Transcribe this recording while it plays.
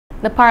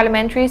The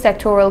Parliamentary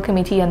Sectoral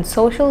Committee on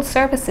Social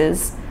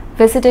Services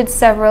visited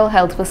several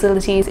health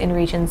facilities in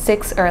Region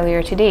 6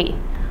 earlier today.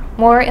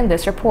 More in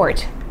this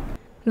report.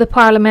 The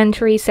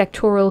Parliamentary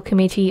Sectoral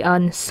Committee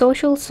on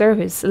Social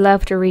Service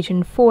left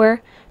Region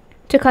 4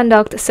 to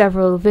conduct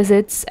several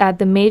visits at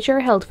the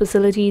major health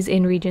facilities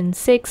in Region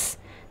 6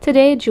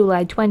 today,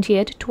 July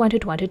 20th,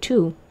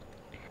 2022.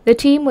 The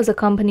team was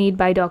accompanied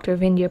by Dr.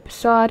 Vindhya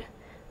Prasad,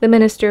 the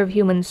Minister of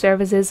Human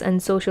Services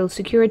and Social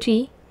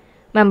Security,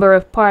 Member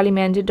of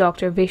Parliament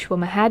Dr. Vishwa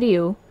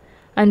Mahadeo,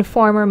 and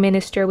former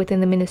Minister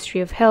within the Ministry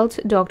of Health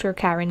Dr.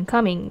 Karen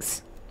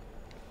Cummings.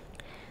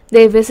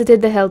 They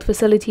visited the health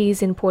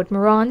facilities in Port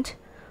Morant,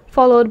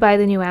 followed by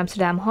the New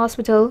Amsterdam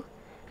Hospital,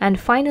 and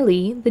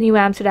finally the New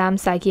Amsterdam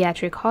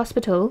Psychiatric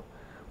Hospital,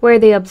 where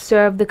they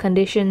observed the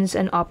conditions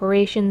and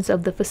operations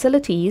of the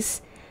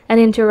facilities and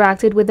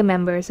interacted with the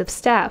members of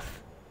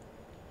staff.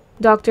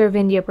 Dr.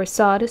 Vindhya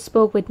Prasad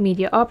spoke with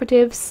media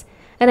operatives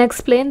and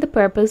explained the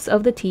purpose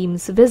of the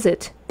team's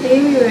visit.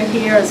 Today we were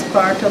here as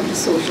part of the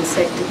Social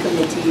Sector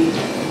Committee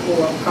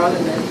for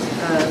Parliament,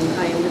 and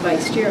I am the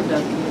Vice Chair of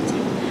that committee.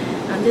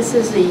 And this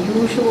is the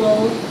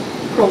usual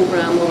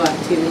program of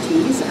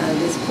activities, and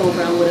this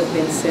program would have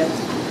been set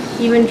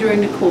even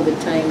during the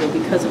COVID time, but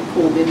because of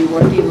COVID we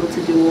weren't able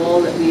to do all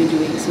that we are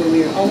doing, so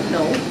we are out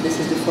now. This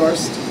is the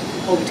first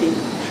outing,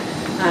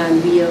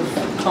 and we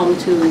have come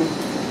to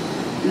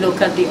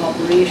look at the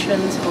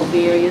operations of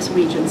various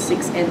Region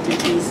 6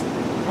 entities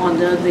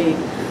under the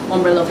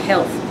umbrella of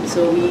health.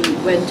 So we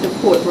went to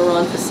Port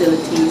Morant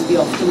facilities, the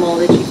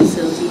Ophthalmology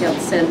Facility,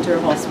 Health Centre,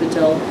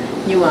 Hospital,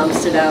 New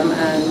Amsterdam,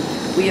 and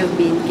we have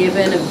been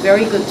given a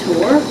very good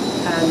tour,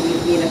 and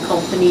we've been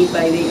accompanied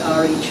by the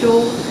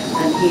RHO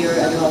and here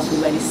at the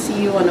hospital by the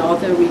CEO and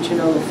other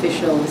regional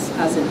officials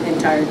as an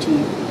entire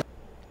team.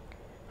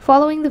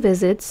 Following the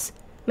visits,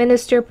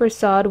 Minister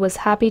Prasad was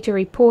happy to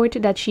report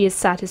that she is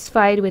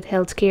satisfied with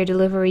healthcare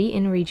delivery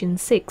in Region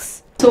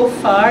 6. So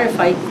far, if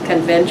I can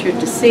venture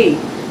to say,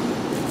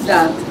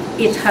 that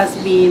it has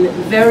been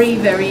very,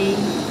 very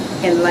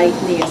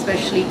enlightening,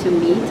 especially to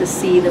me, to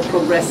see the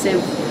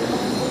progressive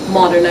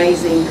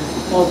modernizing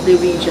of the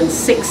Region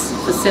 6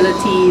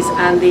 facilities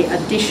and the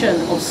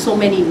addition of so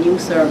many new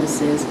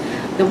services.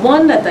 The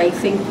one that I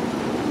think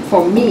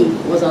for me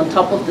was on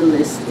top of the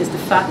list is the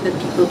fact that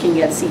people can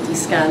get CT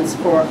scans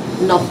for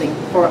nothing,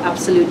 for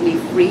absolutely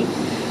free.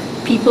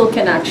 People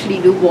can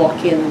actually do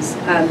walk-ins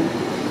and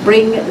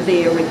bring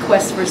their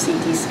request for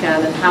CT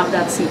scan and have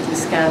that CT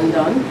scan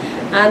done,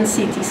 and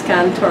CT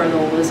scan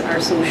turnovers are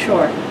so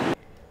short.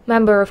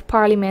 Member of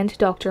Parliament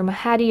Dr.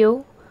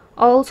 Mahadeo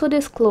also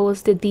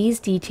disclosed these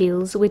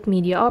details with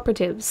media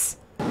operatives.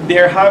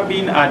 There have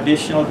been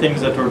additional things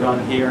that were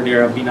done here.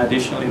 There have been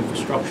additional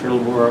infrastructural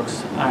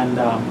works, and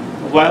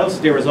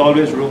whilst there is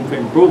always room for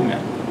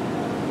improvement,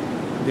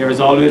 there is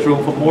always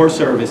room for more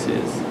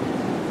services.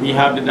 We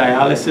have the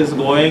dialysis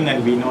going,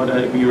 and we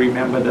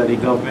remember that the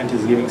government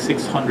is giving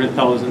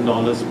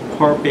 $600,000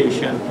 per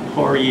patient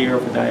per year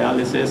for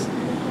dialysis.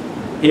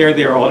 Here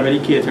they are already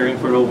catering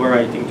for over,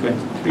 I think,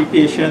 23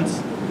 patients.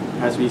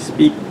 As we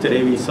speak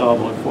today, we saw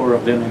about 4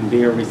 of them, and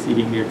they are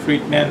receiving their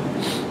treatment.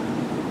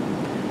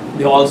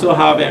 They also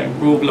have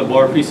improved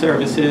laboratory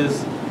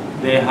services.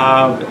 They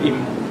have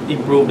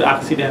improved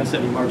accidents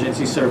and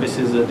emergency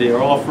services that they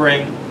are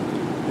offering.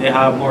 They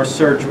have more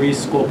surgeries,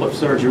 scope of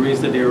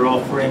surgeries that they are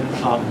offering,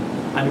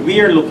 and we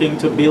are looking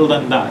to build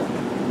on that.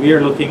 We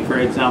are looking, for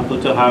example,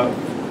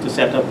 to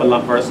set up a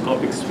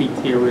laparoscopic suite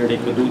here where they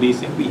could do these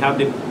things. We have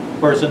the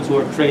persons who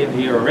are trained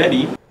here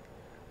already.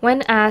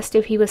 When asked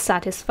if he was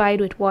satisfied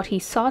with what he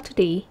saw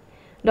today,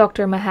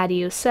 Dr.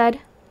 Mahadeo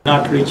said,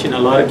 "Not reaching a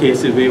lot of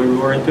cases where we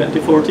were in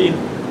 2014.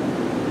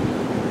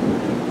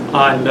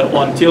 And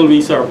until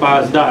we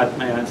surpass that,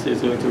 my answer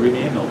is going to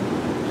remain no.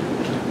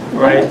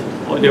 Right?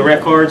 The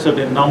records of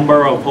the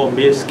number of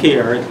home-based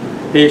care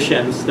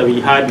patients that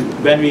we had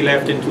when we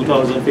left in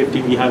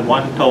 2015, we had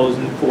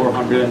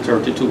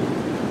 1,432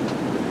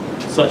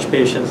 such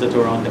patients that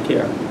were under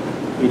care.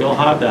 We don't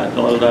have that.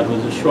 All that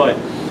was destroyed.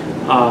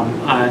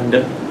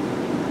 And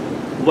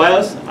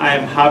whilst I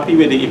am happy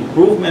with the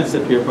improvements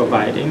that we are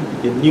providing,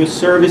 the new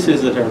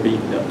services that are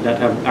being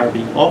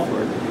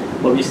offered,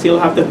 but we still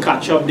have to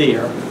catch up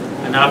there.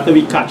 And after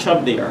we catch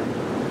up there,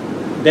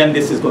 then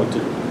this is going to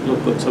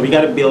look good. So we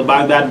got to build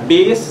back that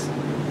base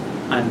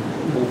and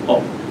move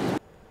up.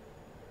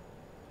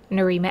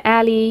 Narima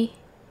Ali,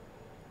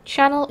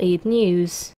 Channel 8 News.